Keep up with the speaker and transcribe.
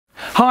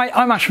Hi,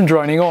 I'm Ash from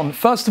DroningON.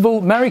 First of all,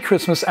 Merry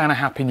Christmas and a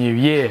Happy New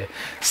Year.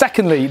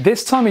 Secondly,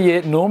 this time of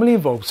year normally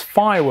involves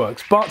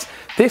fireworks, but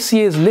this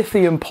year's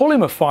lithium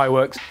polymer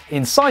fireworks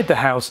inside the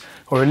house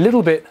are a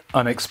little bit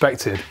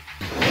unexpected.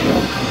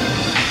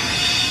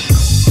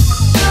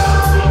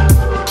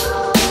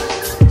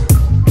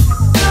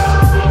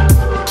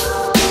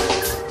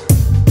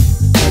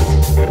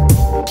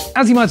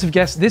 As you might have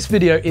guessed, this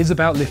video is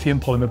about lithium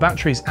polymer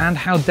batteries and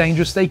how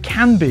dangerous they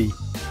can be.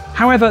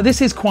 However,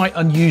 this is quite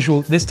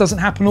unusual. This doesn't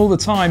happen all the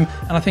time,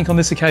 and I think on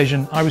this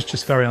occasion, I was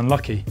just very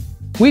unlucky.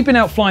 We'd been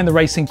out flying the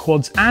racing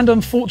quads, and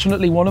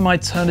unfortunately one of my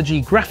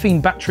Turnigy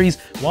Graphene batteries,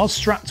 while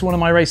strapped to one of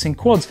my racing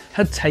quads,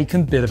 had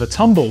taken a bit of a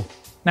tumble.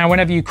 Now,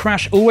 whenever you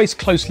crash, always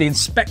closely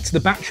inspect the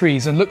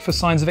batteries and look for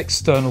signs of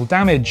external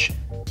damage.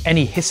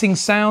 Any hissing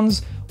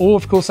sounds, or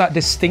of course that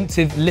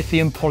distinctive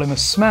lithium polymer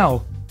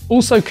smell.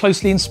 Also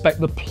closely inspect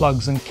the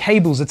plugs and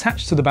cables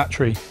attached to the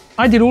battery.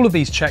 I did all of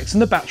these checks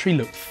and the battery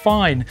looked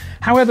fine.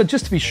 However,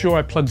 just to be sure,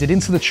 I plugged it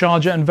into the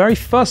charger and very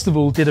first of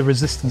all did a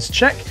resistance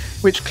check,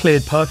 which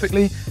cleared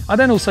perfectly. I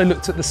then also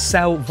looked at the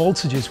cell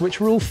voltages, which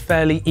were all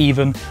fairly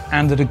even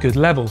and at a good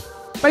level.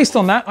 Based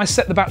on that, I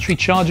set the battery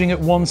charging at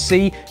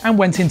 1C and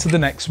went into the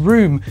next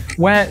room,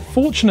 where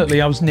fortunately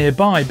I was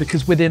nearby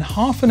because within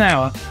half an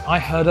hour I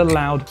heard a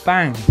loud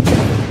bang.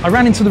 I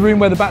ran into the room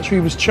where the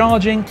battery was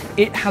charging.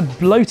 It had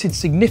bloated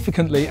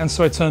significantly, and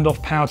so I turned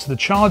off power to the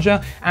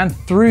charger and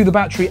threw the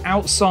battery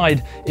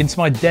outside into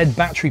my dead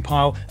battery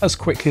pile as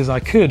quickly as I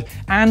could,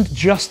 and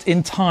just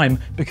in time,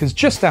 because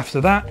just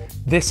after that,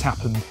 this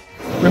happened.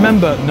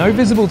 Remember, no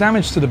visible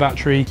damage to the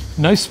battery,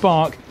 no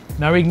spark,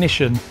 no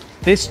ignition.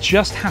 This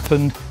just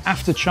happened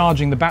after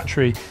charging the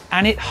battery,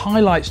 and it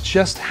highlights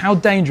just how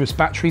dangerous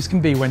batteries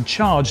can be when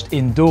charged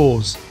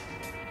indoors.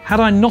 Had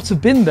I not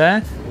have been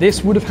there,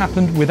 this would have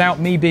happened without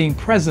me being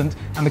present,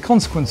 and the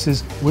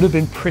consequences would have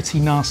been pretty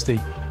nasty.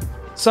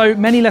 So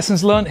many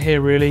lessons learnt here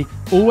really.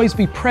 Always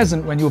be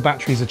present when your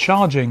batteries are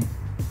charging.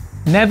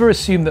 Never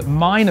assume that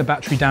minor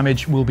battery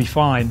damage will be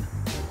fine.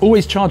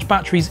 Always charge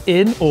batteries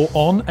in or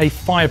on a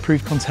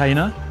fireproof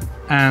container,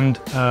 and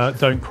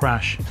don't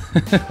crash.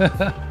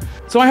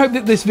 So I hope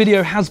that this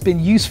video has been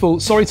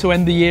useful. Sorry to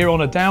end the year on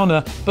a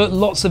downer, but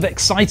lots of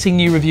exciting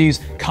new reviews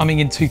coming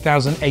in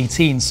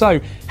 2018. So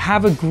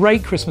have a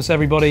great Christmas,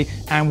 everybody,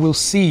 and we'll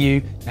see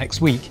you next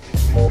week.